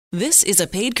This is a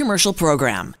paid commercial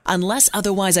program. Unless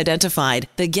otherwise identified,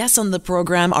 the guests on the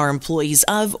program are employees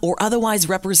of or otherwise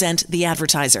represent the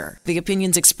advertiser. The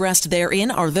opinions expressed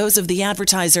therein are those of the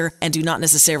advertiser and do not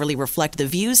necessarily reflect the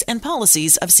views and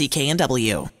policies of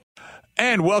CKNW.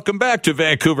 And welcome back to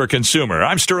Vancouver Consumer.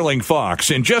 I'm Sterling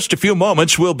Fox. In just a few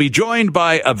moments, we'll be joined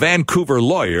by a Vancouver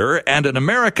lawyer and an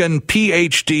American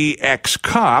PhD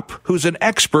ex-cop who's an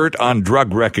expert on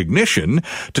drug recognition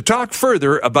to talk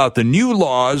further about the new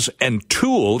laws and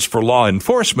tools for law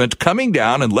enforcement coming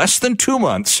down in less than 2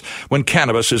 months when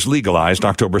cannabis is legalized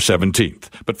October 17th.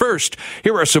 But first,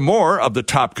 here are some more of the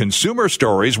top consumer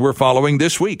stories we're following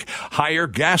this week. Higher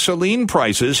gasoline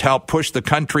prices help push the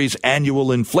country's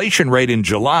annual inflation rate in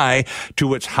July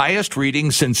to its highest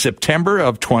reading since September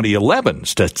of 2011.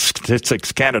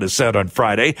 Statistics Canada said on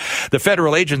Friday. The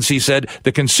federal agency said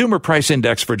the consumer price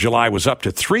index for July was up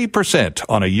to 3%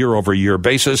 on a year-over-year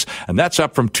basis, and that's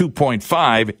up from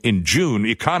 2.5 in June.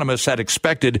 Economists had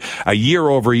expected a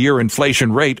year-over-year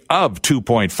inflation rate of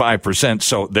 2.5%,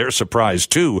 so they're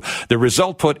surprised too. The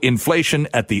result put inflation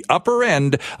at the upper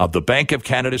end of the Bank of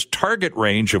Canada's target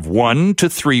range of 1 to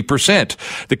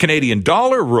 3%. The Canadian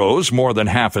dollar rose more than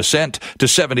half a cent to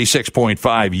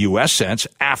 76.5 U.S. cents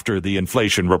after the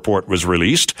inflation report was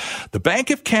released. The Bank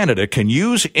of Canada can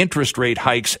use interest rate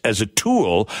hikes as a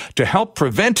tool to help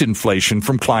prevent inflation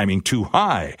from climbing too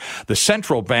high. The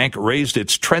central bank raised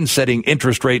its trend-setting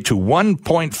interest rate to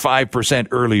 1.5%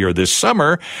 earlier this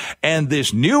summer, and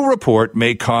this new report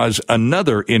may cause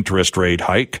another interest rate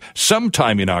hike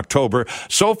sometime in October.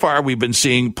 So far, we've been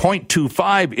seeing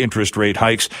 0.25 interest rate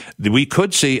hikes. We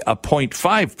could see a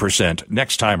 0.5%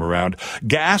 next time around.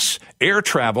 Gas, air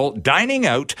travel, dining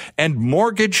out, and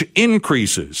mortgage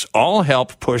increases all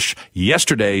help push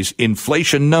yesterday's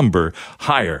inflation number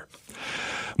higher.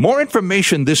 More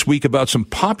information this week about some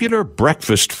popular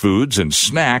breakfast foods and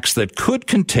snacks that could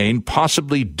contain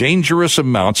possibly dangerous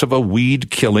amounts of a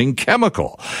weed-killing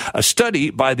chemical. A study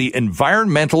by the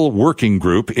Environmental Working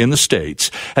Group in the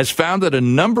States has found that a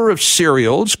number of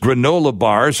cereals, granola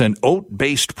bars, and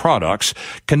oat-based products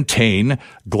contain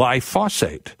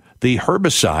glyphosate, the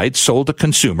herbicide sold to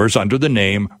consumers under the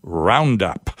name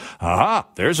Roundup. Aha,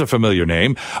 there's a familiar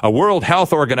name. A World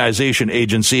Health Organization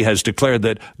agency has declared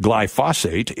that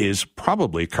glyphosate is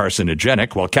probably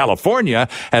carcinogenic, while California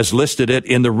has listed it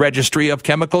in the registry of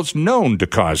chemicals known to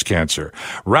cause cancer.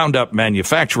 Roundup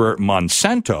manufacturer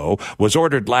Monsanto was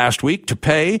ordered last week to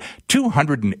pay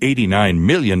 $289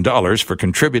 million for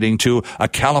contributing to a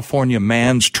California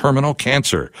man's terminal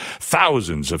cancer.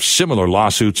 Thousands of similar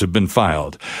lawsuits have been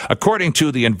filed. According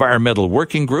to the Environmental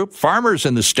Working Group, farmers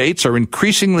in the states are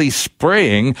increasingly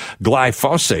spraying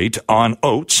glyphosate on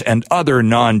oats and other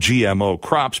non-GMO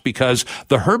crops because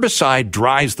the herbicide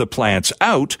dries the plants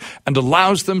out and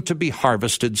allows them to be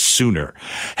harvested sooner.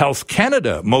 Health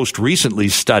Canada most recently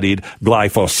studied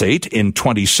glyphosate in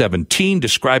 2017,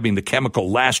 describing the chemical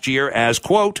last year as,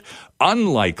 quote,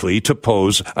 unlikely to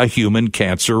pose a human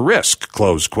cancer risk,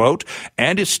 close quote,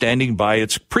 and is standing by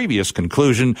its previous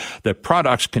conclusion that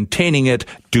products containing it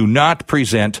do not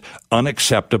present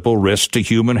unacceptable risks to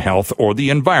human health or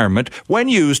the environment when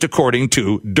used according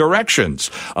to directions.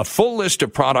 A full list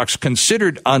of products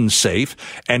considered unsafe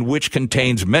and which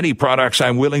contains many products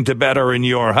I'm willing to bet are in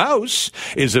your house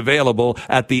is available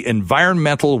at the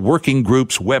Environmental Working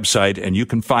Group's website, and you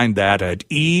can find that at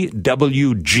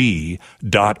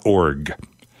ewg.org.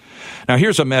 Now,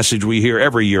 here's a message we hear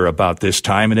every year about this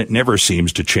time, and it never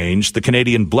seems to change. The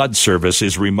Canadian Blood Service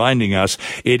is reminding us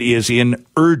it is in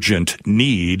urgent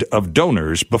need of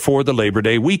donors before the Labor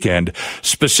Day weekend.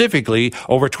 Specifically,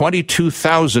 over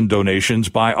 22,000 donations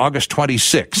by August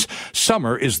 26.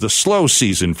 Summer is the slow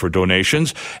season for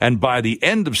donations, and by the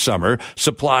end of summer,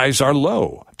 supplies are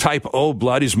low. Type O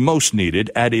blood is most needed,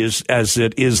 as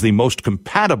it is the most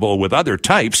compatible with other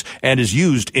types and is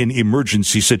used in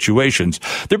emergency situations.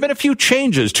 There have been a few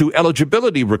changes to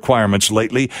eligibility requirements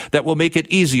lately that will make it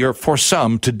easier for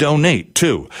some to donate,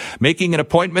 too. Making an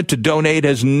appointment to donate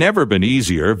has never been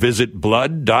easier. Visit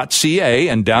blood.ca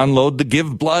and download the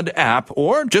Give Blood app,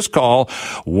 or just call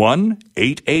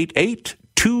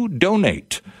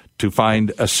 1-888-2-DONATE. to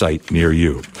find a site near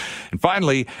you. And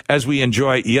finally, as we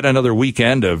enjoy yet another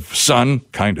weekend of sun,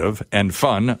 kind of, and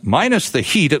fun, minus the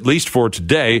heat, at least for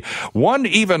today, one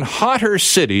even hotter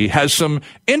city has some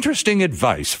interesting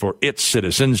advice for its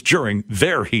citizens during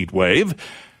their heat wave.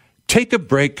 Take a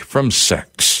break from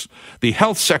sex. The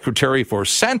health secretary for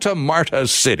Santa Marta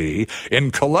City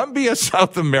in Colombia,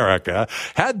 South America,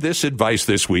 had this advice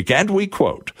this week, and we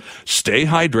quote, "Stay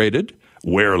hydrated,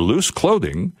 wear loose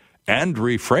clothing, and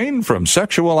refrain from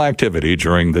sexual activity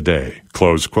during the day."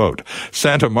 close quote.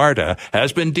 Santa Marta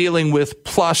has been dealing with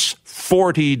plus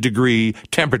 40-degree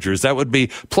temperatures. That would be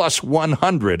plus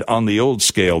 100 on the old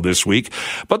scale this week.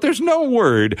 But there's no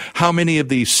word how many of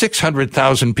the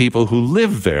 600,000 people who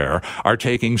live there are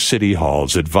taking City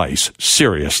Hall's advice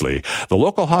seriously. The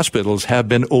local hospitals have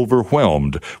been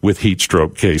overwhelmed with heat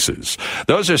stroke cases.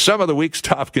 Those are some of the week's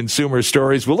top consumer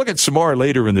stories. We'll look at some more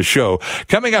later in the show.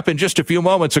 Coming up in just a few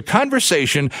moments, a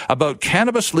conversation about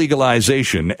cannabis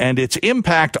legalization and its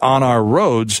impact on our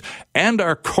roads and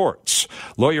our courts.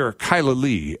 Lawyer Kyla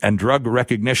Lee and drug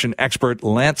recognition expert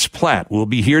Lance Platt will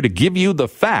be here to give you the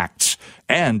facts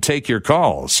and take your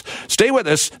calls. Stay with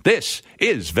us. This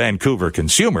is Vancouver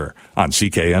Consumer on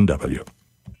CKNW.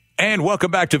 And welcome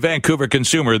back to Vancouver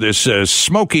Consumer this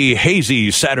smoky,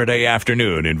 hazy Saturday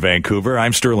afternoon in Vancouver.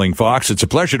 I'm Sterling Fox. It's a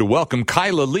pleasure to welcome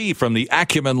Kyla Lee from the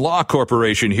Acumen Law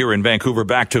Corporation here in Vancouver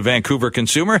back to Vancouver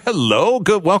Consumer. Hello.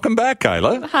 Good. Welcome back,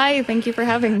 Kyla. Hi. Thank you for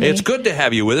having me. It's good to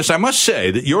have you with us. I must say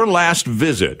that your last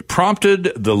visit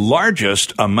prompted the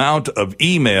largest amount of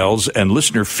emails and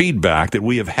listener feedback that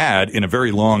we have had in a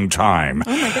very long time.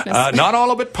 Oh, my goodness. Not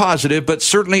all of it positive, but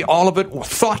certainly all of it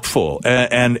thoughtful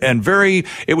and very,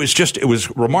 it was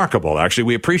remarkable, actually.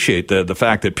 We appreciate the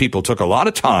fact that people took a lot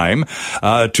of time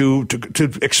to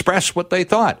express what they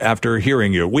thought after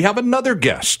hearing you. We have another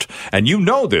guest, and you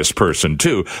know this person,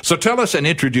 too. So tell us and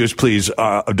introduce, please,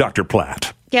 Dr.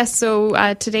 Platt. Yes,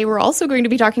 so today we're also going to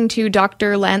be talking to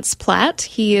Dr. Lance Platt.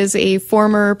 He is a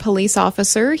former police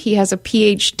officer. He has a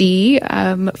PhD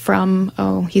from,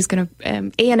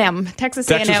 A&M,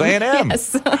 Texas A&M. Texas A&M.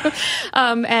 Yes.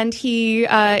 And he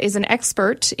is an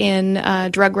expert in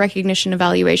drug recognition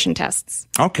evaluation tests.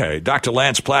 Okay, Dr.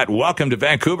 Lance Platt, welcome to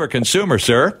Vancouver Consumer,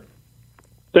 sir.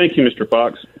 Thank you, Mr.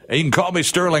 Fox. You can call me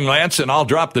Sterling Lance, and I'll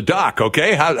drop the doc,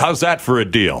 okay? How's that for a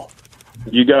deal?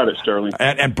 You got it, Sterling.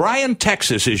 And Bryan,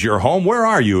 Texas is your home. Where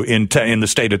are you in the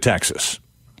state of Texas?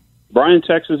 Bryan,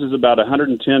 Texas is about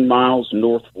 110 miles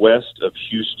northwest of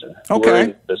Houston. Okay. We're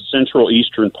in the central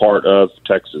eastern part of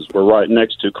Texas. We're right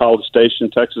next to College Station,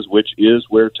 Texas, which is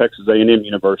where Texas A&M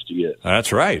University is.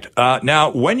 That's right. Now,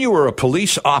 when you were a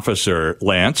police officer,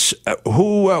 Lance,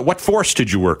 what force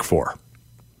did you work for?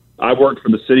 I worked for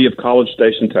the city of College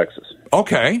Station, Texas.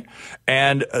 Okay.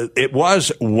 And it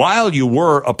was while you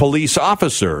were a police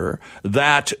officer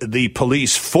that the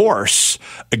police force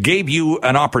gave you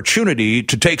an opportunity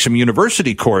to take some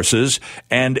university courses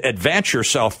and advance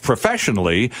yourself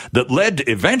professionally that led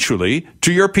eventually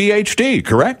to your PhD,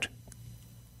 correct?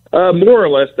 More or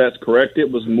less, that's correct.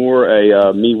 It was more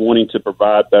me wanting to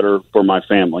provide better for my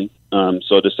family.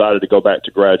 So I decided to go back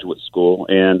to graduate school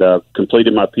and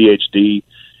completed my PhD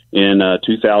in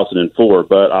 2004,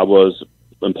 but I was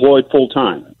employed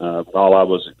full-time while I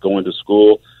was going to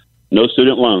school. No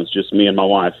student loans, just me and my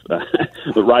wife, but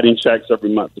writing checks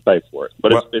every month to pay for it.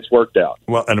 But it's worked out.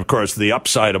 Well, and of course, the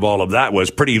upside of all of that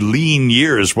was pretty lean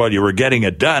years while you were getting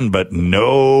it done, but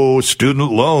no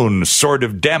student loan, sword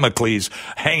of Damocles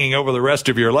hanging over the rest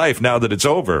of your life now that it's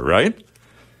over, right?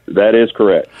 That is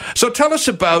correct. So tell us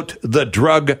about the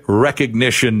drug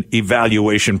recognition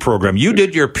evaluation program. You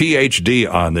did your PhD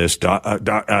on this,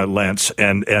 Lance,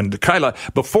 and Kyla.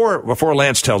 Before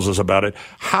Lance tells us about it,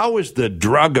 how is the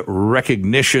drug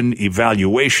recognition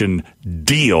evaluation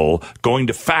deal going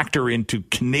to factor into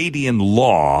Canadian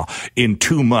law in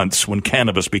 2 months when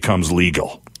cannabis becomes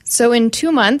legal? So in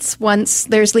 2 months, once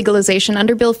there's legalization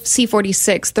under Bill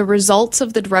C-46, the results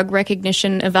of the drug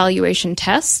recognition evaluation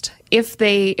test, if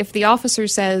the officer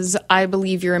says, I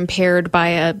believe you're impaired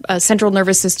by a central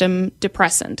nervous system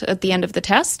depressant at the end of the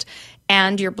test,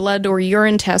 and your blood or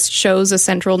urine test shows a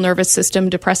central nervous system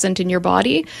depressant in your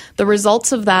body, the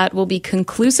results of that will be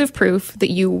conclusive proof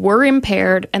that you were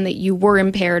impaired and that you were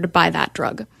impaired by that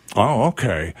drug. Oh,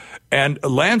 okay. And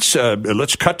Lance,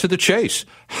 let's cut to the chase.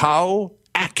 How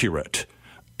accurate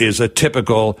is a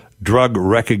typical drug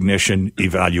recognition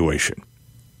evaluation?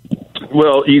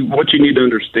 Well, what you need to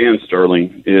understand,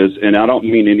 Sterling, is, and I don't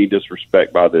mean any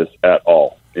disrespect by this at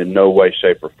all, in no way,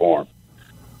 shape, or form,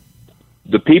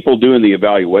 the people doing the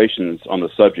evaluations on the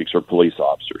subjects are police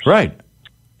officers. Right.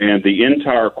 And the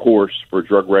entire course for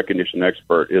drug recognition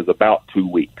expert is about 2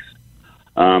 weeks.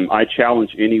 I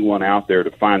challenge anyone out there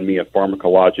to find me a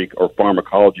pharmacologic or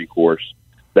pharmacology course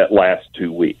that lasts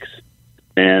 2 weeks.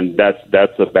 And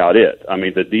that's about it. I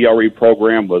mean, the DRE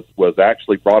program was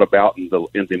actually brought about in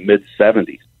the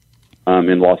mid-'70s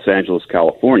in Los Angeles,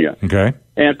 California. Okay.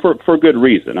 And for good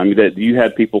reason. I mean, that you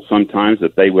had people sometimes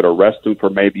that they would arrest them for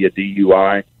maybe a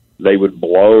DUI. They would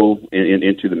blow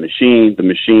into the machine. The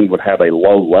machine would have a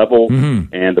low level,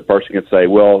 and the person could say,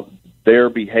 well, their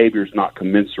behavior is not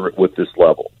commensurate with this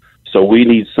level. So we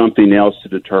need something else to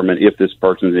determine if this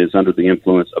person is under the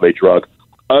influence of a drug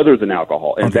other than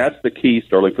alcohol. And that's the key,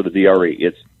 Sterling, for the DRE.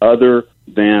 It's other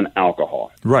than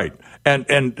alcohol. Right.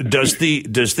 And does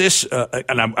this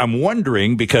and I'm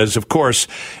wondering, because of course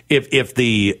if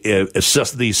the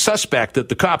suspect that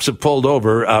the cops have pulled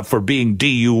over for being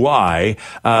DUI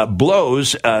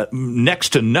blows next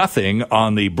to nothing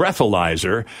on the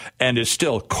breathalyzer and is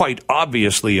still quite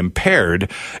obviously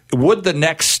impaired, would the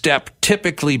next step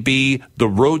typically be the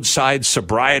roadside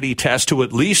sobriety test to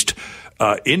at least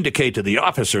indicate to the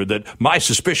officer that my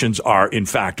suspicions are, in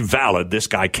fact, valid? This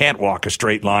guy can't walk a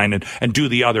straight line and do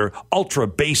the other ultra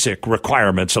basic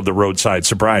requirements of the roadside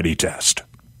sobriety test.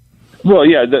 Well,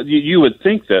 yeah, you would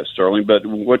think that, Sterling, but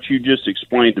what you just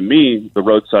explained to me, the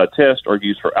roadside test, are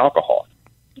used for alcohol.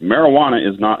 Marijuana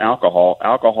is not alcohol.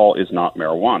 Alcohol is not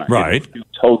marijuana. Right. It's two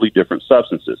totally different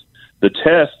substances. The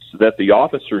tests that the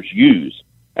officers use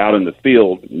out in the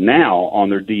field now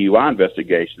on their DUI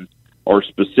investigations are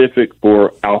specific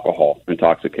for alcohol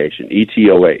intoxication,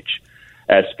 ETOH.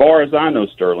 As far as I know,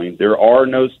 Sterling, there are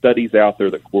no studies out there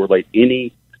that correlate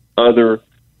any other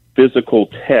physical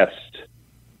test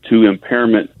to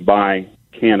impairment by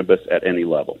cannabis at any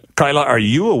level. Kyla, are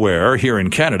you aware here in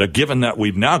Canada, given that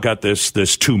we've now got this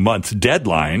 2-month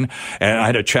deadline, and I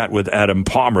had a chat with Adam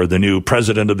Palmer, the new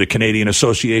president of the Canadian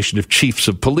Association of Chiefs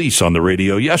of Police, on the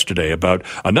radio yesterday about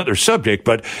another subject,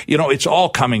 but, it's all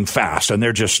coming fast, and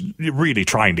they're just really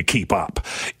trying to keep up.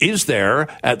 Is there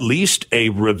at least a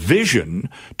revision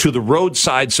to the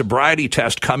roadside sobriety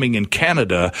test coming in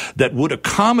Canada that would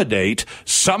accommodate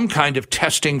some kind of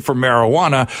testing for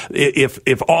marijuana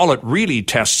if all it really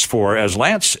tests for, as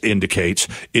Lance indicates,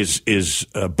 is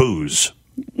booze?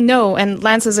 No, and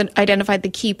Lance has identified the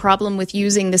key problem with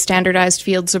using the standardized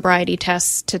field sobriety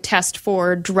tests to test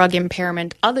for drug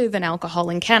impairment other than alcohol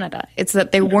in Canada. It's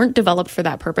that they weren't developed for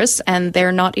that purpose, and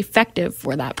they're not effective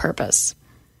for that purpose.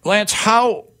 Lance,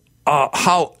 how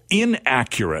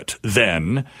inaccurate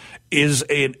then is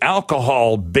an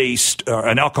alcohol-based,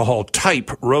 an alcohol-type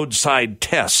roadside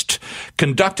test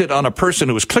conducted on a person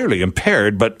who is clearly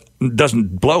impaired but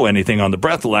doesn't blow anything on the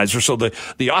breathalyzer? So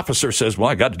the officer says, well,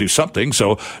 I got to do something,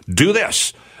 so do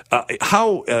this.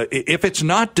 If it's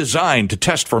not designed to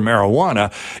test for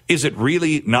marijuana, is it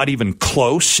really not even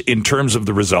close in terms of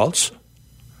the results?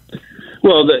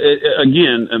 Well,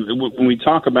 again, when we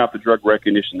talk about the Drug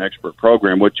Recognition Expert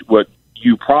Program, what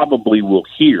you probably will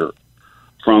hear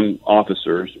from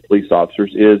police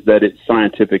officers, is that it's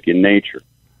scientific in nature.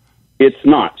 It's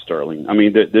not, Sterling. I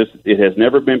mean, it has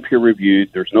never been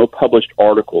peer-reviewed. There's no published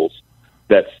articles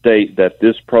that state that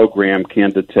this program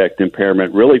can detect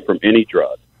impairment really from any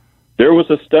drug. There was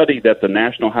a study that the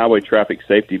National Highway Traffic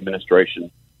Safety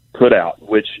Administration put out,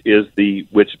 which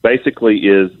basically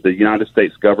is the United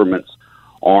States government's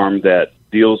arm that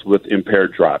deals with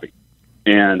impaired driving.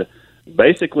 And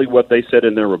basically what they said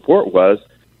in their report was,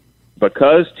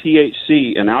 because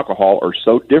THC and alcohol are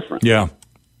so different,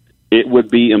 it would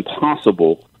be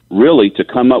impossible really to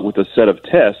come up with a set of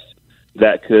tests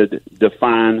that could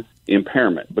define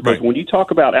impairment. Because when you talk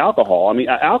about alcohol, I mean,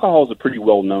 alcohol is a pretty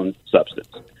well-known substance.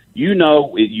 You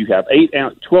have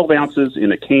 12 ounces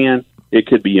in a can. It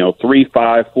could be, 3,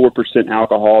 5, 4%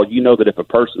 alcohol. You know that if a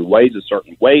person weighs a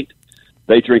certain weight,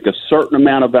 they drink a certain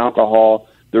amount of alcohol,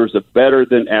 there's a better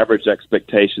than average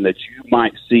expectation that you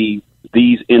might see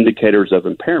these indicators of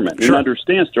impairment. Sure. And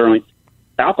understand, Sterling,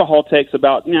 alcohol takes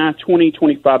about 20,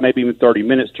 25, maybe even 30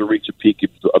 minutes to reach a peak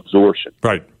absorption.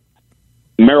 Right.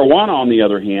 Marijuana, on the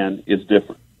other hand, is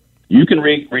different. You can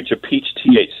reach a peak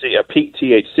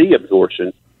THC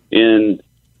absorption in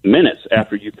minutes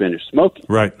after you finish smoking.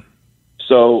 Right.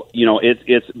 So,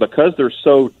 it's because they're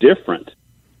so different,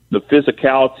 the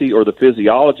physicality or the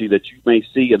physiology that you may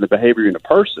see in the behavior in a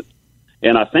person.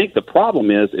 And I think the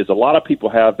problem is a lot of people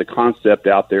have the concept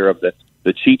out there of the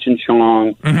Cheech and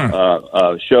Chong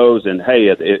shows, and hey,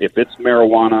 if it's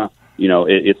marijuana,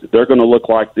 they're going to look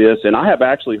like this. And I have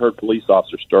actually heard police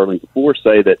officers, Sterling, before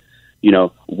say that,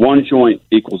 one joint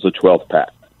equals a 12 pack.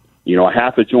 A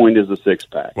half a joint is a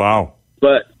 6-pack. Wow.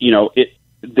 But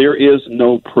there is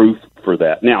no proof for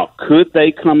that. Now, could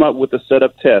they come up with a set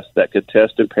of tests that could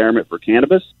test impairment for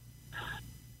cannabis?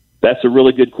 That's a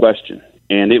really good question.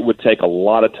 And it would take a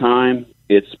lot of time.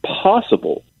 It's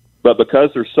possible, but because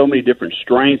there's so many different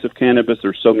strains of cannabis,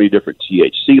 there's so many different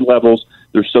THC levels,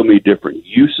 there's so many different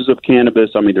uses of cannabis.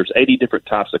 I mean, there's 80 different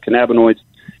types of cannabinoids.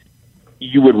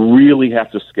 You would really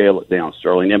have to scale it down,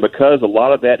 Sterling. And because a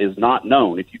lot of that is not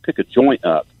known, if you pick a joint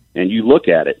up and you look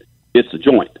at it, it's a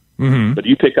joint. But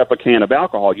you pick up a can of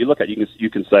alcohol, you look at it, you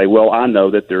can say, well, I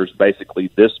know that there's basically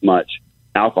this much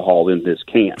alcohol in this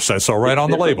can. So it's all right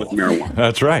on the label. With marijuana.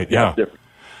 That's right. Yeah. Different.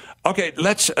 Okay,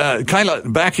 let's Kyla,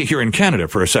 back here in Canada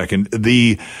for a second.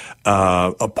 The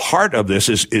a part of this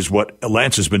is what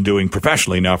Lance has been doing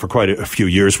professionally now for quite a few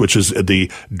years, which is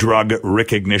the drug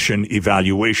recognition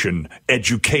evaluation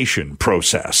education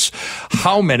process.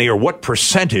 How many or what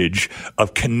percentage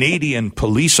of Canadian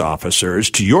police officers,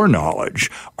 to your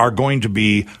knowledge, are going to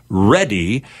be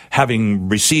ready, having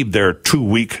received their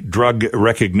 2-week drug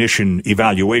recognition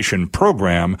evaluation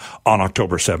program on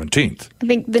October 17th? I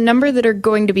think the number that are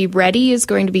going to be ready is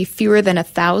going to be fewer than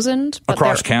 1,000.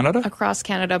 Across Canada? Across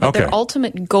Canada. But Okay. their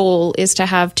ultimate goal is to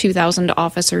have 2,000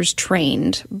 officers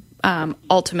trained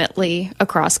ultimately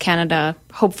across Canada,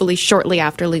 hopefully shortly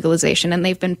after legalization. And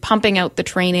they've been pumping out the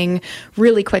training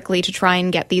really quickly to try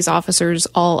and get these officers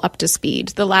all up to speed.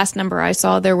 The last number I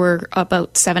saw, there were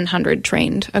about 700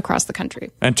 trained across the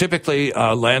country. And typically,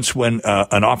 Lance, when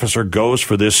an officer goes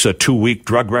for this 2-week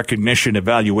drug recognition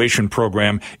evaluation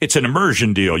program, it's an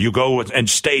immersion deal. You go and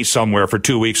stay somewhere for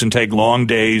 2 weeks and take long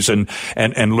days and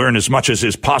learn as much as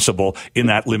is possible in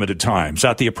that limited time. Is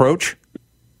that the approach?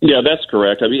 Yeah, that's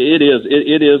correct. I mean,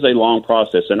 it is a long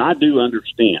process, and I do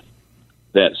understand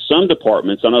that some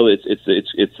departments. I know it's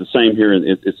the same here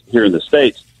in the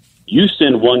States. You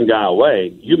send one guy away,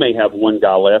 you may have one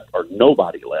guy left or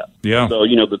nobody left. Yeah. So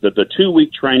the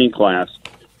 2-week training class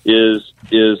is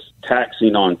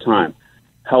taxing on time.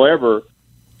 However,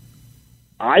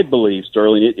 I believe,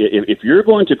 Sterling, if you're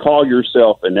going to call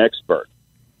yourself an expert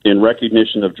in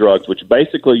recognition of drugs, which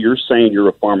basically you're saying you're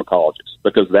a pharmacologist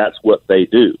because that's what they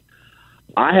do,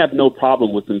 I have no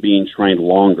problem with them being trained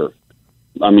longer.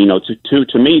 I mean,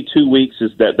 to me, 2 weeks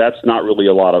is that's not really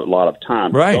a lot of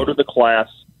time. Right. Go to the class.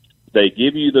 They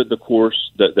give you the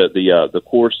course, the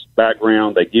course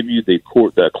background. They give you the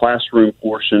classroom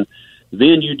portion.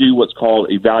 Then you do what's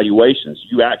called evaluations.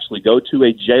 You actually go to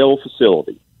a jail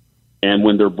facility, and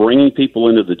when they're bringing people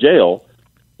into the jail,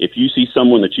 if you see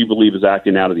someone that you believe is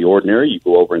acting out of the ordinary, you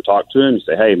go over and talk to him. You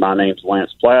say, "Hey, my name's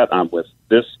Lance Platt. I'm with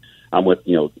the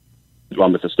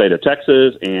state of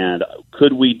Texas, and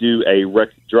could we do a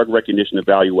drug recognition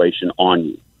evaluation on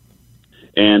you?"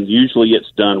 And usually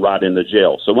it's done right in the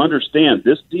jail. So understand,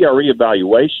 this DRE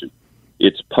evaluation,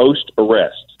 it's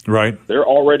post-arrest. Right. They're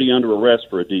already under arrest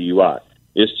for a DUI.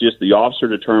 It's just the officer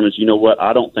determines, you know what,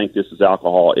 I don't think this is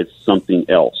alcohol, it's something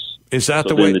else. Is that So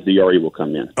the way then the DRE will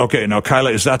come in. Okay, now,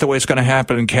 Kyla, is that the way it's going to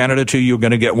happen in Canada, too? You're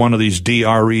going to get one of these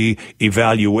DRE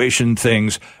evaluation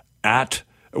things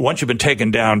once you've been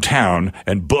taken downtown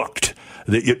and booked.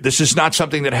 This is not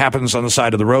something that happens on the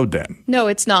side of the road then? No,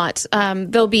 it's not.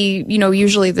 There'll be,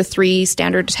 usually the 3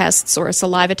 standard tests or a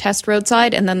saliva test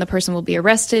roadside, and then the person will be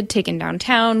arrested, taken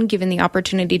downtown, given the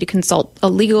opportunity to consult a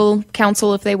legal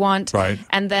counsel if they want, right,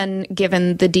 and then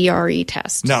given the DRE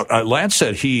test. Now, Lance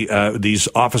said these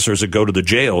officers that go to the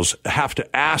jails have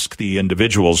to ask the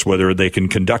individuals whether they can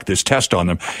conduct this test on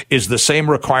them. Is the same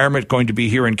requirement going to be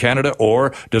here in Canada,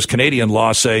 or does Canadian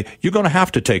law say you're going to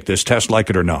have to take this test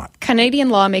like it or not? Canadian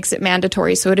law makes it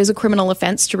mandatory, so it is a criminal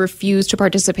offense to refuse to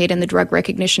participate in the drug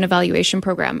recognition evaluation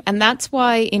program. And that's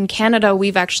why in Canada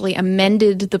we've actually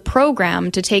amended the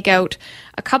program to take out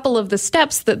a couple of the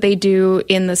steps that they do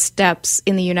in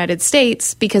the United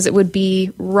States, because it would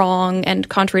be wrong and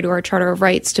contrary to our Charter of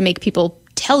Rights to make people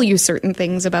tell you certain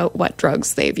things about what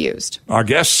drugs they've used. Our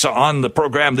guests on the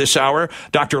program this hour,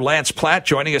 Dr. Lance Platt,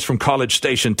 joining us from College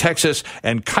Station, Texas,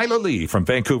 and Kyla Lee from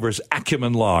Vancouver's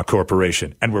Acumen Law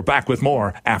Corporation. And we're back with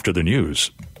more after the news.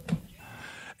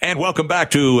 And welcome back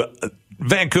to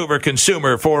Vancouver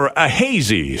Consumer for a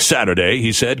hazy Saturday,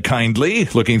 he said kindly,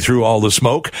 looking through all the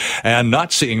smoke and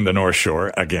not seeing the North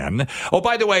Shore again. Oh,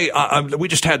 by the way, we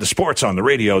just had the sports on the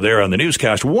radio there on the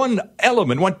newscast. One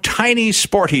tiny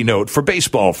sporty note for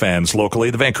baseball fans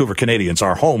locally. The Vancouver Canadians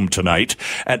are home tonight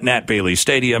at Nat Bailey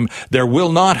Stadium. There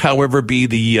will not, however, be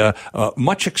the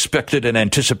much expected and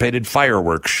anticipated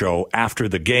fireworks show after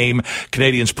the game.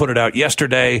 Canadians put it out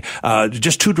yesterday.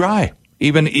 Just too dry.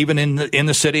 Even in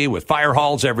the city with fire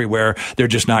halls everywhere, they're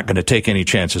just not going to take any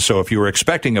chances. So if you were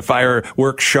expecting a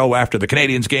fireworks show after the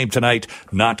Canadiens game tonight,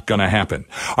 not going to happen.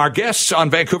 Our guests on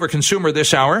Vancouver Consumer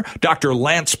this hour, Dr.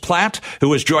 Lance Platt,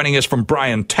 who is joining us from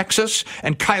Bryan, Texas,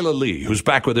 and Kyla Lee, who's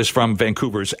back with us from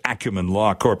Vancouver's Acumen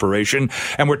Law Corporation.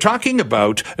 And we're talking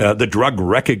about the drug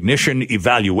recognition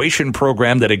evaluation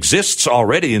program that exists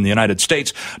already in the United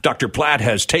States. Dr. Platt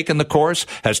has taken the course,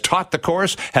 has taught the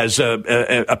course, has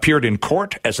appeared in court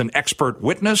court as an expert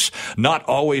witness, not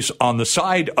always on the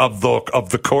side of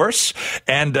the course.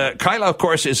 And Kyla, of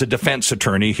course, is a defense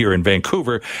attorney here in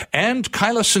Vancouver. And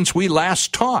Kyla, since we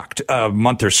last talked a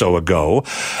month or so ago,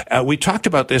 we talked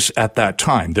about this at that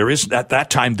time. At that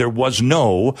time, there was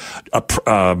no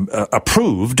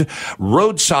approved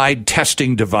roadside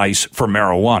testing device for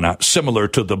marijuana, similar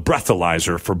to the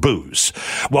breathalyzer for booze.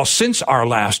 Well, since our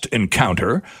last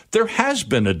encounter, there has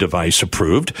been a device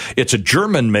approved. It's a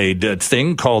German-made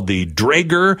thing called the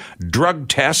Draeger Drug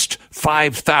Test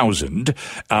 5000,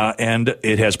 and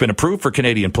it has been approved for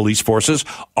Canadian police forces.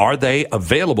 Are they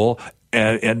available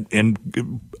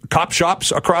in cop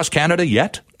shops across Canada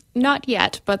yet? Not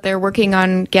yet, but they're working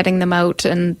on getting them out,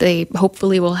 and they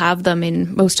hopefully will have them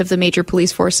in most of the major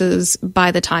police forces by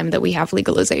the time that we have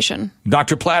legalization.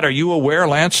 Dr. Platt, are you aware,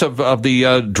 Lance, of the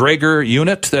Draeger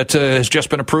unit that has just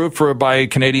been approved by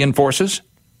Canadian forces?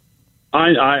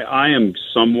 I am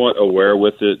somewhat aware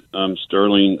with it,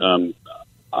 Sterling.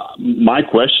 My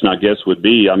question, I guess, would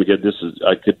be,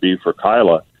 could be for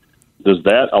Kyla, does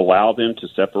that allow them to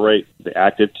separate the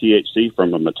active THC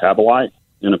from a metabolite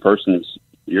in a person's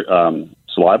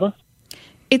saliva?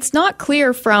 It's not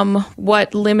clear from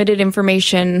what limited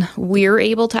information we're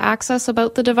able to access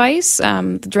about the device.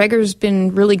 The Draeger's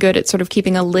been really good at sort of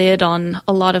keeping a lid on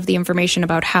a lot of the information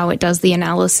about how it does the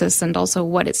analysis and also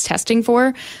what it's testing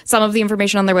for. Some of the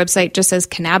information on their website just says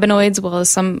cannabinoids, while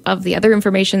some of the other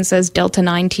information says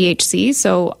Delta-9 THC.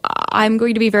 So I'm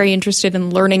going to be very interested in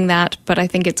learning that, but I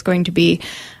think it's going to be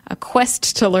a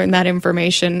quest to learn that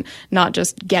information, not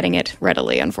just getting it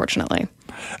readily, unfortunately.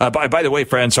 By the way,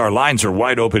 friends, our lines are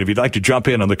wide open. If you'd like to jump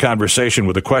in on the conversation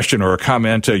with a question or a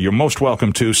comment, you're most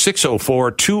welcome to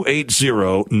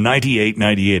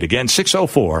 604-280-9898. Again,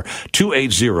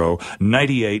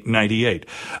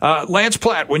 604-280-9898. Lance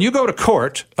Platt, when you go to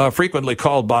court, frequently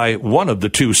called by one of the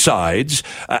two sides,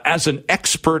 as an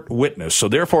expert witness, so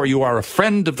therefore you are a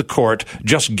friend of the court,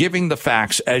 just giving the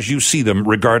facts as you see them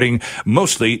regarding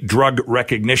mostly drug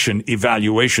recognition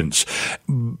evaluations.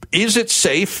 Is it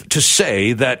safe to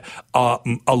say that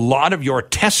a lot of your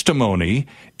testimony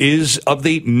is of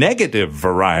the negative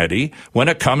variety when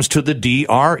it comes to the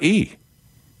DRE?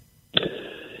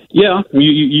 Yeah,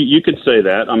 you could say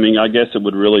that. I mean, I guess it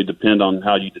would really depend on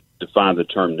how you define the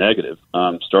term negative.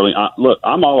 Sterling, look,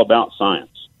 I'm all about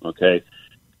science, okay?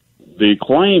 The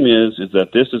claim is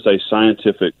that this is a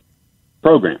scientific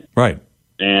program. Right.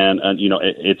 And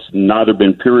it's neither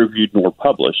been peer-reviewed nor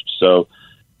published, so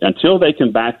until they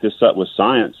can back this up with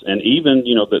science, and even,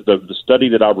 the study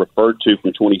that I referred to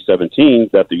from 2017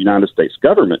 that the United States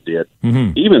government did,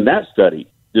 even that study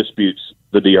disputes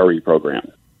the DRE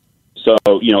program. So,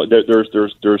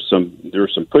 there's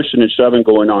some pushing and shoving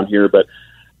going on here. But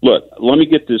look, let me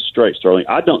get this straight, Sterling.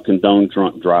 I don't condone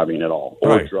drunk driving at all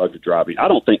or drug driving. I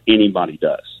don't think anybody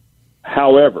does.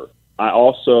 However, I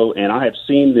have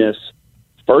seen this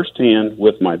firsthand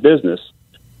with my business.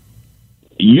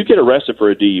 You get arrested for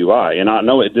a DUI, and I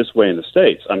know it this way in the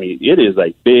States. I mean, it is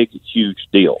a big, huge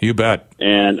deal. You bet.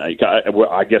 And I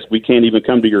guess we can't even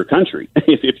come to your country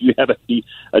if you have a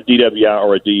DWI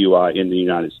or a DUI in the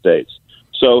United States.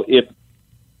 So if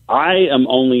I am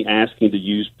only asking to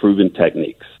use proven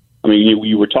techniques, I mean,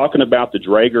 you were talking about the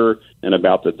Draeger and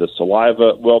about the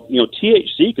saliva. Well,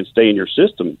 THC can stay in your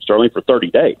system, Sterling, for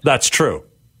 30 days. That's true.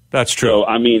 That's true. So,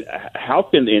 I mean, how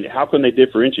can they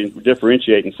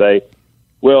differentiate and say,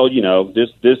 well, this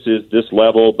is this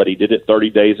level, but he did it 30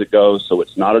 days ago, so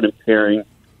it's not an impairing.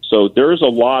 So there's a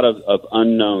lot of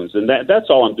unknowns, and that's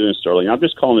all I'm doing, Sterling. I'm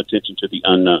just calling attention to the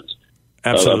unknowns.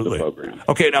 Absolutely. Of the program.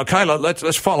 Okay, now, Kyla,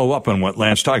 let's follow up on what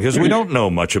Lance talked, because we don't know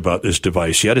much about this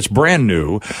device yet. It's brand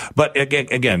new. But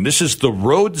again, this is the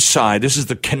roadside. This is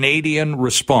the Canadian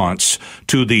response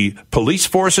to the police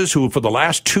forces who, for the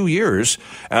last 2 years,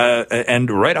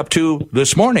 and right up to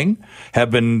this morning,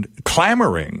 have been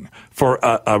clamoring for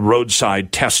a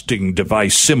roadside testing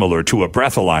device similar to a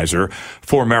breathalyzer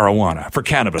for marijuana, for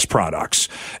cannabis products.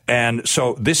 And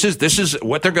so this is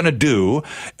what they're going to do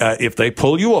if they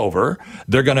pull you over.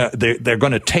 They're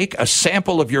gonna take a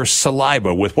sample of your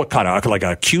saliva with what kind of, like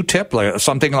a Q-tip, like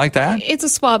something like that? It's a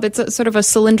swab. It's a sort of a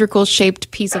cylindrical shaped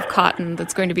piece of cotton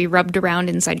that's going to be rubbed around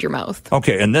inside your mouth.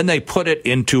 Okay, and then they put it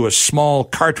into a small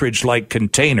cartridge-like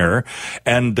container,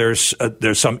 and there's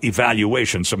some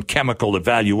evaluation, some chemical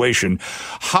evaluation.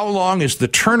 How long is the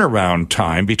turnaround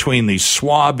time between the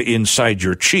swab inside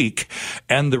your cheek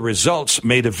and the results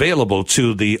made available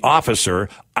to the officer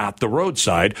at the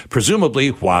roadside, presumably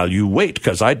while you wait,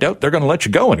 because I doubt they're going to let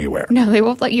you go anywhere. No, they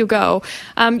won't let you go.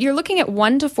 You're looking at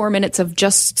 1 to 4 minutes of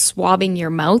just swabbing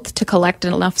your mouth to collect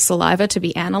enough saliva to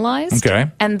be analyzed. Okay.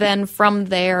 And then from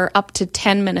there, up to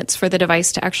 10 minutes for the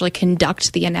device to actually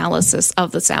conduct the analysis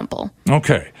of the sample.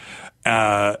 Okay.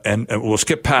 And we'll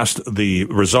skip past the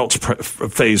results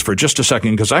phase for just a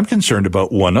second, because I'm concerned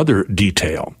about one other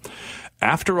detail.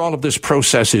 After all of this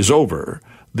process is over,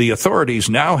 the authorities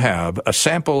now have a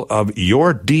sample of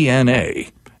your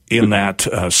DNA in that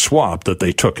swab that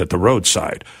they took at the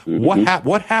roadside. Mm-hmm.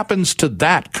 What happens to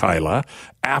that, Kyla,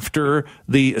 after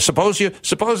suppose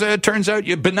it turns out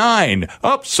you're benign?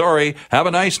 Oh, sorry. Have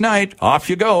a nice night. Off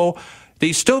you go.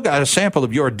 They still got a sample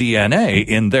of your DNA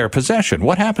in their possession.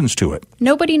 What happens to it?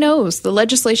 Nobody knows. The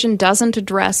legislation doesn't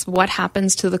address what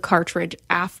happens to the cartridge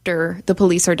after the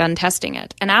police are done testing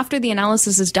it. And after the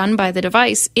analysis is done by the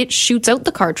device, it shoots out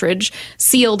the cartridge,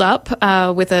 sealed up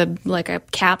with a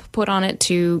cap put on it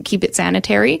to keep it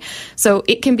sanitary. So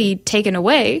it can be taken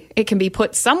away. It can be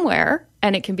put somewhere,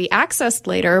 and it can be accessed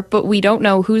later, but we don't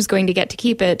know who's going to get to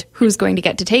keep it, who's going to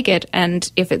get to take it,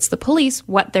 and if it's the police,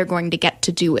 what they're going to get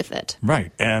to do with it.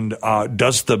 Right. And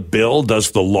does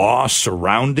the law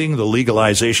surrounding the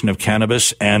legalization of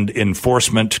cannabis and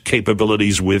enforcement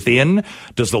capabilities within,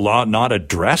 does the law not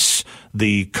address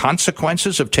the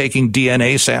consequences of taking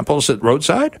DNA samples at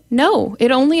roadside? No, it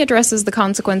only addresses the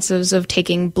consequences of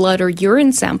taking blood or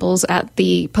urine samples at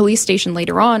the police station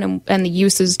later on and the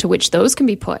uses to which those can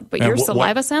be put. But your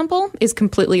saliva sample is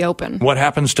completely open. What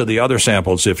happens to the other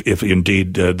samples if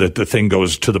indeed the thing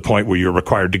goes to the point where you're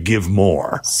required to give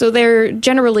more? So they're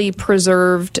generally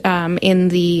preserved in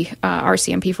the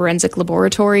RCMP forensic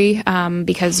laboratory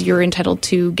because you're entitled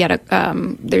to get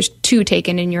there's 2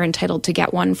 taken and you're entitled to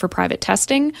get 1 for private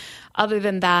testing. Other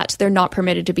than that, they're not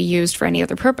permitted to be used for any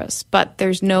other purpose. But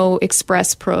there's no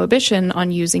express prohibition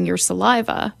on using your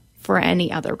saliva for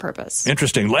any other purpose.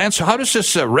 Interesting. Lance, how does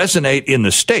this resonate in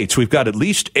the states? We've got at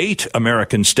least 8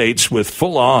 American states with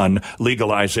full-on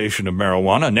legalization of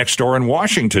marijuana, next door in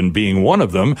Washington being one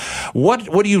of them. What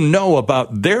do you know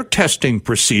about their testing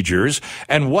procedures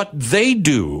and what they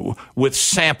do with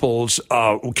samples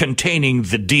containing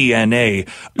the DNA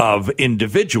of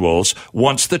individuals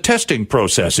once the testing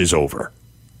process is over?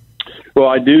 Well,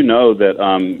 I do know that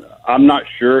I'm not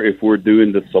sure if we're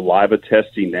doing the saliva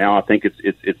testing now. I think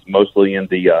it's mostly in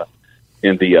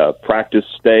the practice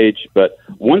stage. But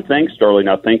one thing, Sterling,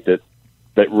 I think that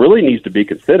really needs to be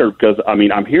considered, because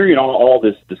I'm hearing all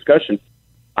this discussion.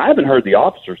 I haven't heard the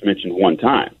officers mentioned one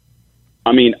time.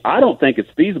 I don't think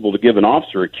it's feasible to give an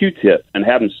officer a Q-tip and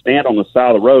have him stand on the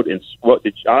side of the road and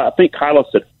I think Kyla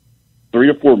said 3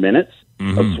 to 4 minutes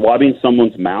of swabbing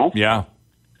someone's mouth. Yeah.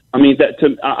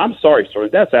 I'm sorry, sir.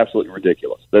 That's absolutely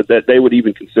ridiculous that they would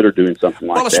even consider doing something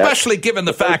like that. Well, especially given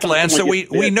the fact, Lance, that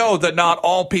we know that not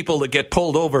all people that get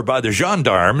pulled over by the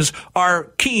gendarmes are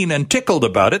keen and tickled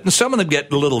about it, and some of them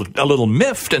get a little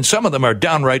miffed, and some of them are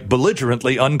downright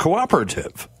belligerently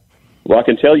uncooperative. Well, I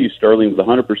can tell you, Sterling, with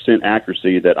 100%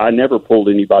 accuracy, that I never pulled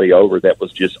anybody over that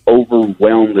was just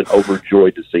overwhelmed and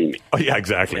overjoyed to see me. Oh, yeah,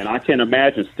 exactly. And I can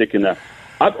imagine sticking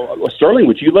Sterling,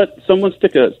 would you let someone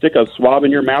stick a swab in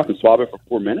your mouth and swab it for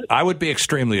 4 minutes? I would be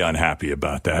extremely unhappy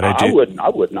about that. I would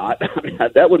not.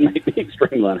 That would make me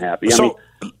extremely unhappy.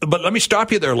 But let me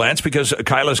stop you there, Lance, because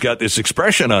Kyla's got this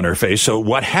expression on her face. So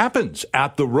what happens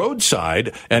at the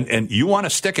roadside, and you want to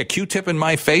stick a Q-tip in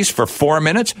my face for 4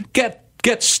 minutes?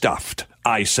 Get stuffed,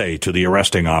 I say to the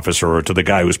arresting officer or to the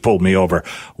guy who's pulled me over.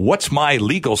 What's my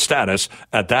legal status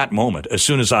at that moment, as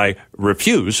soon as I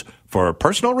refuse, for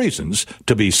personal reasons,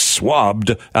 to be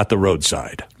swabbed at the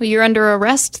roadside? Well, you're under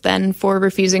arrest then for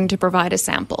refusing to provide a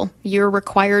sample. You're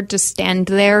required to stand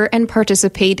there and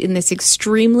participate in this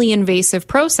extremely invasive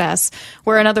process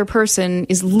where another person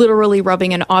is literally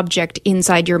rubbing an object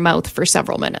inside your mouth for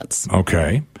several minutes.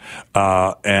 Okay.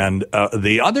 And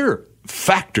the other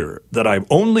factor that I've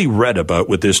only read about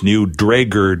with this new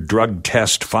Draeger Drug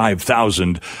Test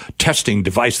 5000 testing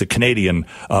device that Canadian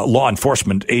law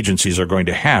enforcement agencies are going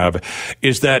to have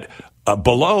is that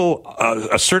below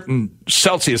a certain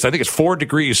Celsius, I think it's 4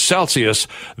 degrees Celsius,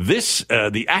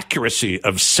 the accuracy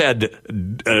of said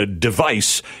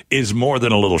device is more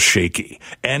than a little shaky.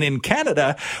 And in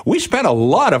Canada, we spent a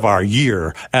lot of our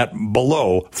year at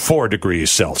below 4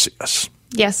 degrees Celsius.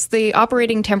 Yes, the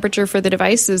operating temperature for the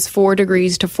device is 4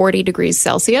 degrees to 40 degrees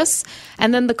Celsius.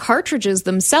 And then the cartridges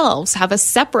themselves have a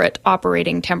separate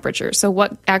operating temperature. So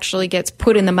what actually gets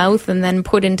put in the mouth and then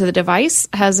put into the device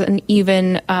has an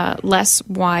even less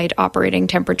wide operating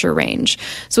temperature range.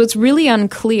 So it's really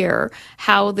unclear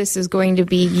how this is going to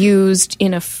be used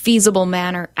in a feasible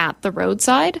manner at the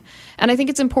roadside. And I think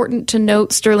it's important to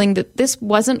note, Sterling, that this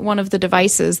wasn't one of the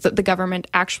devices that the government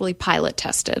actually pilot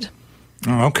tested.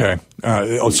 Oh, okay.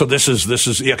 So this is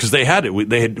because they had it.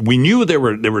 We knew they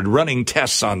were running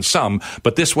tests on some,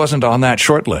 but this wasn't on that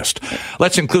short list.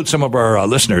 Let's include some of our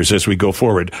listeners as we go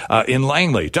forward. In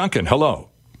Langley, Duncan, hello.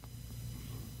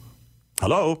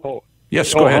 Hello. Oh,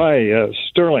 yes, go ahead. Hi,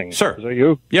 Sterling. Sir. Is that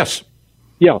you? Yes.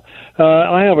 Yeah.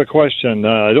 I have a question.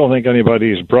 I don't think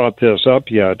anybody's brought this up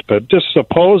yet, but just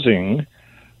supposing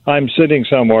I'm sitting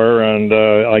somewhere and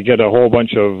I get a whole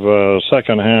bunch of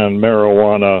secondhand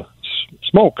marijuana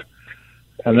smoke,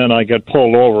 and then I get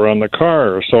pulled over on the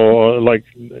car. So,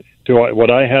 would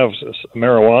I have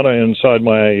marijuana inside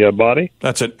my body?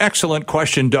 That's an excellent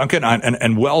question, Duncan,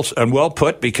 and well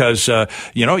put. Because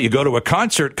you go to a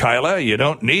concert, Kyla, you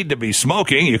don't need to be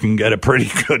smoking. You can get a pretty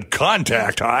good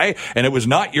contact high, and it was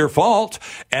not your fault,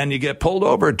 and you get pulled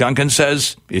over. Duncan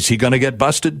says, is he going to get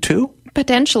busted too?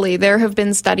 Potentially. There have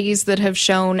been studies that have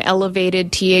shown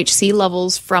elevated THC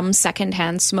levels from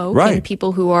secondhand smoke in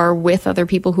people who are with other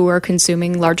people who are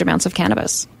consuming large amounts of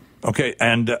cannabis. Okay.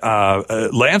 And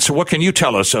Lance, what can you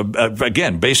tell us,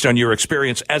 again, based on your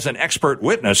experience as an expert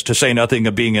witness, to say nothing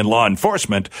of being in law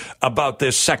enforcement, about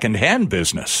this secondhand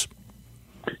business?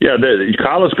 Yeah,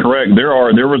 Kyle is correct.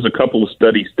 There was a couple of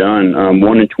studies done,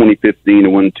 one in 2015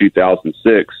 and one in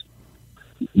 2006.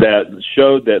 That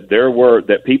showed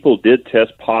that people did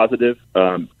test positive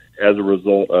as a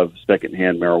result of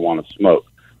secondhand marijuana smoke.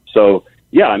 So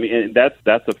yeah, I mean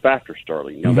that's a factor,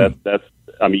 Sterling. That's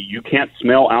I mean you can't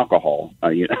smell alcohol.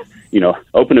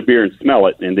 Open a beer and smell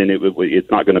it, and then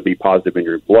it's not going to be positive in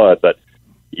your blood. But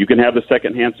you can have the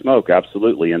secondhand smoke,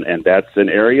 absolutely, and that's an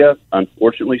area.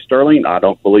 Unfortunately, Sterling, I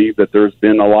don't believe that there's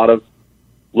been a lot of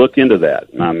look into that.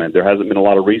 I mean, there hasn't been a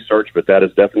lot of research, but that is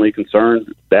definitely a concern.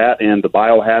 That and the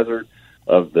biohazard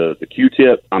of the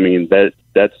Q-tip. I mean,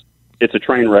 it's a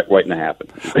train wreck waiting to happen.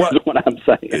 That's what I'm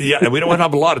saying. Yeah, we don't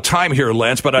have a lot of time here,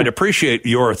 Lance, but I'd appreciate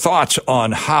your thoughts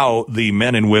on how the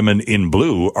men and women in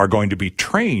blue are going to be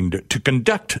trained to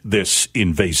conduct this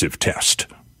invasive test.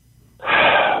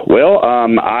 Well,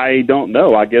 I don't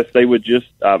know. I guess they would just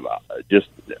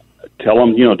tell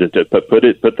them, to put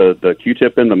the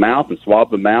Q-tip in the mouth and swab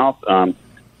the mouth.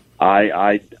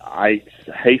 I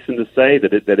hasten to say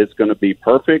that it's going to be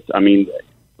perfect. I mean,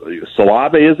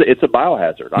 saliva it's a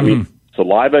biohazard. I mean,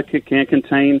 saliva can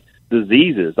contain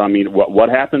diseases. I mean, what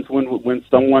happens when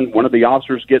one of the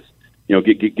officers gets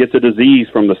a disease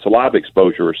from the saliva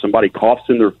exposure, or somebody coughs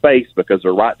in their face because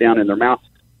they're right down in their mouth?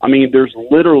 I mean, there's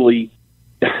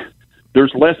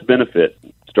less benefit,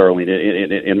 Sterling,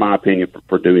 in my opinion,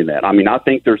 for doing that. I mean, I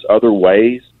think there's other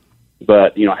ways,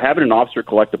 but having an officer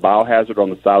collect a biohazard on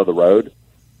the side of the road,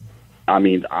 I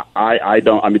mean, I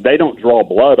don't. I mean, they don't draw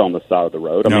blood on the side of the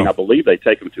road. I mean, I believe they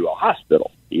take them to a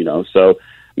hospital. So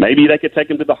maybe they could take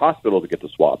them to the hospital to get the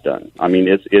swab done. I mean,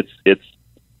 it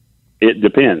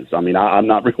depends. I mean, I'm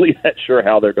not really that sure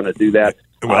how they're going to do that.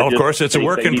 Well, of course, it's a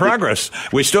work in progress.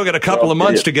 We still got a couple of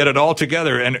months to get it all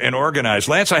together and organized.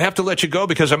 Lance, I have to let you go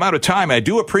because I'm out of time. I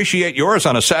do appreciate yours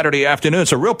on a Saturday afternoon.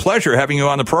 It's a real pleasure having you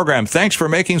on the program. Thanks for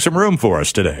making some room for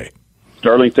us today.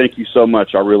 Sterling, thank you so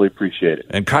much. I really appreciate it.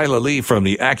 And Kyla Lee from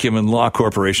the Acumen Law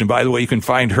Corporation. By the way, you can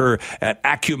find her at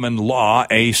Acumen Law,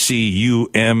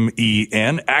 ACUMEN,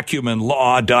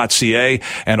 acumenlaw.ca,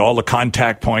 and all the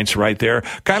contact points right there.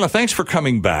 Kyla, thanks for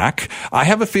coming back. I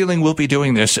have a feeling we'll be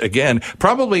doing this again,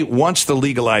 probably once the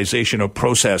legalization of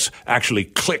process actually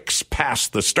clicks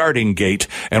past the starting gate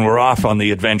and we're off on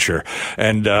the adventure.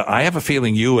 And I have a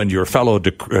feeling you and your fellow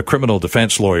criminal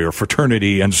defense lawyer,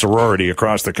 fraternity and sorority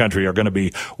across the country are going to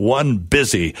be one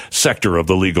busy sector of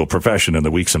the legal profession in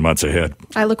the weeks and months ahead.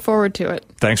 I look forward to it.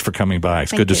 Thanks for coming by.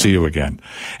 It's good to see you again.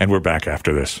 And we're back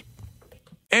after this.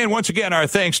 And once again, our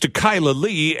thanks to Kyla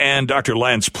Lee and Dr.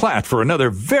 Lance Platt for another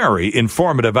very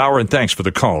informative hour, and thanks for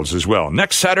the calls as well.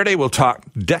 Next Saturday, we'll talk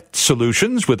debt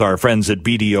solutions with our friends at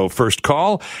BDO First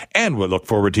Call, and we'll look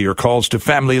forward to your calls to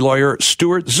family lawyer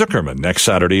Stuart Zuckerman next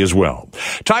Saturday as well.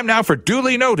 Time now for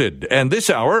Duly Noted, and this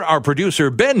hour, our producer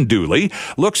Ben Dooley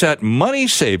looks at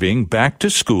money-saving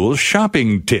back-to-school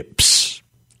shopping tips.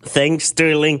 Thanks,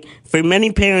 Sterling. For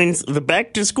many parents, the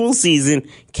back-to-school season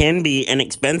can be an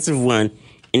expensive one.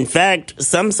 In fact,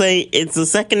 some say it's the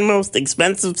second most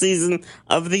expensive season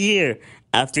of the year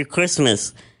after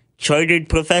Christmas. Chartered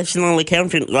professional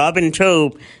accountant Robin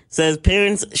Tobe says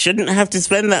parents shouldn't have to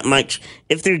spend that much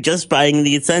if they're just buying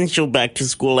the essential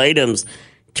back-to-school items.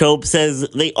 Tobe says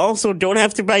they also don't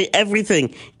have to buy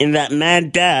everything in that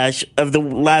mad dash of the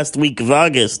last week of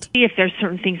August. If there's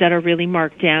certain things that are really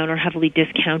marked down or heavily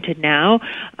discounted now,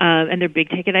 and they're big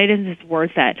ticket items, it's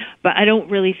worth it. But I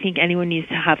don't really think anyone needs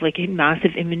to have like a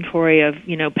massive inventory of,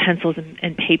 pencils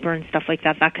and paper and stuff like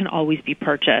that. That can always be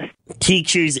purchased.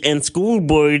 Teachers and school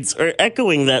boards are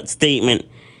echoing that statement.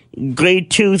 Grade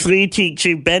 2-3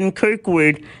 teacher Ben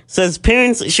Kirkwood says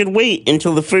parents should wait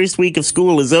until the first week of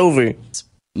school is over.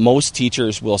 Most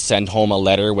teachers will send home a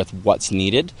letter with what's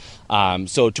needed.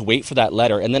 So to wait for that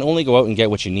letter and then only go out and get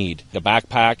what you need. A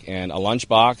backpack and a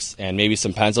lunchbox and maybe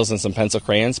some pencils and some pencil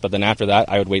crayons. But then after that,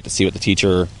 I would wait to see what the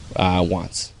teacher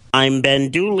wants. I'm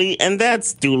Ben Dooley, and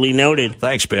that's duly noted.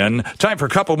 Thanks, Ben. Time for a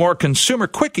couple more consumer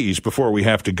quickies before we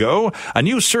have to go. A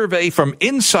new survey from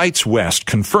Insights West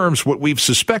confirms what we've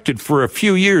suspected for a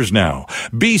few years now.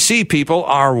 BC people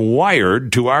are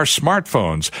wired to our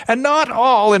smartphones, and not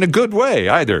all in a good way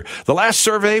either. The last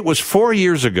survey was 4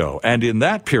 years ago, and in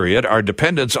that period, our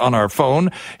dependence on our phone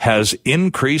has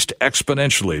increased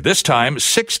exponentially. This time,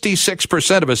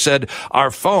 66% of us said our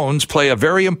phones play a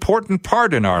very important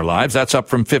part in our lives. That's up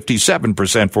from 57%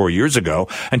 4 years ago,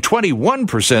 and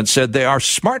 21% said they are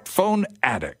smartphone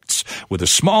addicts, with a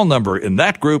small number in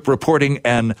that group reporting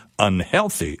an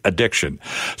unhealthy addiction.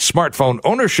 Smartphone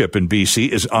ownership in BC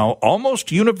is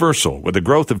almost universal, with a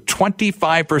growth of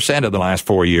 25% in the last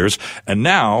 4 years, and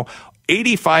now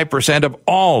 85% of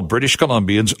all British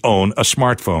Columbians own a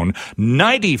smartphone.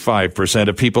 95%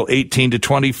 of people 18 to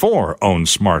 24 own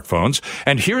smartphones.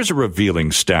 And here's a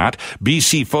revealing stat.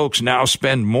 BC folks now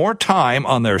spend more time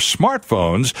on their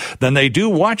smartphones than they do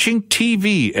watching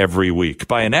TV every week,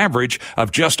 by an average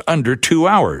of just under 2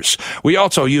 hours. We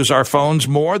also use our phones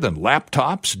more than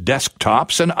laptops,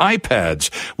 desktops, and iPads.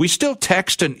 We still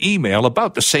text and email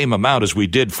about the same amount as we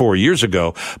did 4 years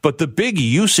ago, but the big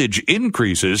usage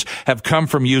increases have come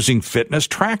from using fitness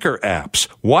tracker apps,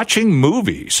 watching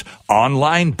movies,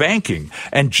 online banking,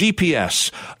 and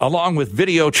GPS, along with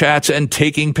video chats and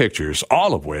taking pictures,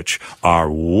 all of which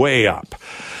are way up.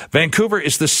 Vancouver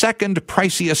is the second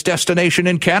priciest destination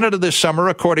in Canada this summer,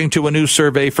 according to a new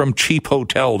survey from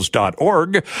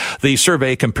cheaphotels.org. The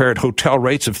survey compared hotel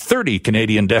rates of 30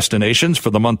 Canadian destinations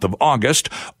for the month of August.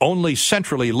 Only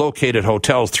centrally located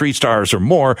hotels 3 stars or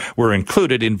more were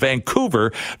included. In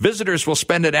Vancouver, visitors will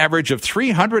spend an average of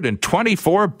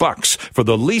 $324 for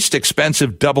the least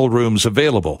expensive double rooms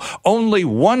available. Only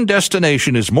one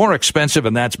destination is more expensive,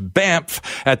 and that's Banff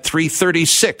at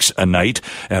 $336 a night,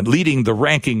 and leading the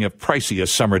ranking of priciest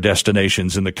summer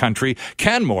destinations in the country.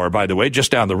 Canmore, by the way,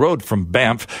 just down the road from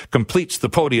Banff, completes the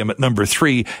podium at number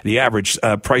 3. The average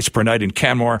price per night in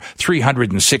Canmore,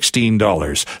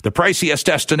 $316. The priciest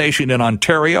destination in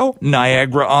Ontario,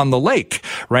 Niagara-on-the-Lake,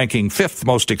 ranking 5th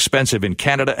most expensive in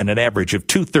Canada and an average of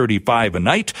 $235 a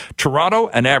night. Toronto,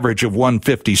 an average of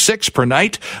 $156 per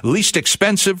night. Least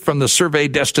expensive from the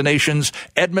surveyed destinations,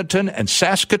 Edmonton and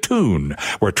Saskatoon,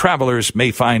 where travelers may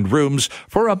find rooms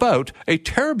for about a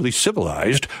terribly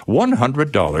civilized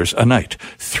 $100 a night.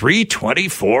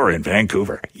 $324 in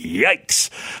Vancouver. Yikes.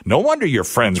 No wonder your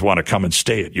friends want to come and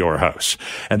stay at your house.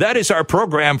 And that is our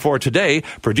program for today,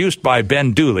 produced by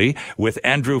Ben Dooley with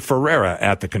Andrew Ferreira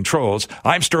at the controls.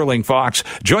 I'm Sterling Fox.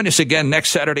 Join us again next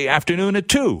Saturday afternoon at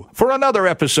 2 for another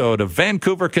episode of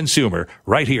Vancouver Consumer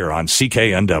right here on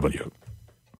CKNW.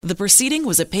 The proceeding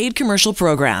was a paid commercial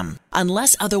program.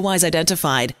 Unless otherwise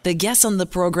identified, the guests on the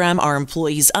program are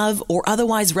employees of or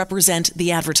otherwise represent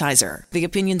the advertiser. The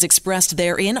opinions expressed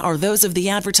therein are those of the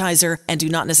advertiser and do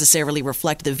not necessarily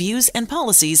reflect the views and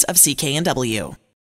policies of CKNW.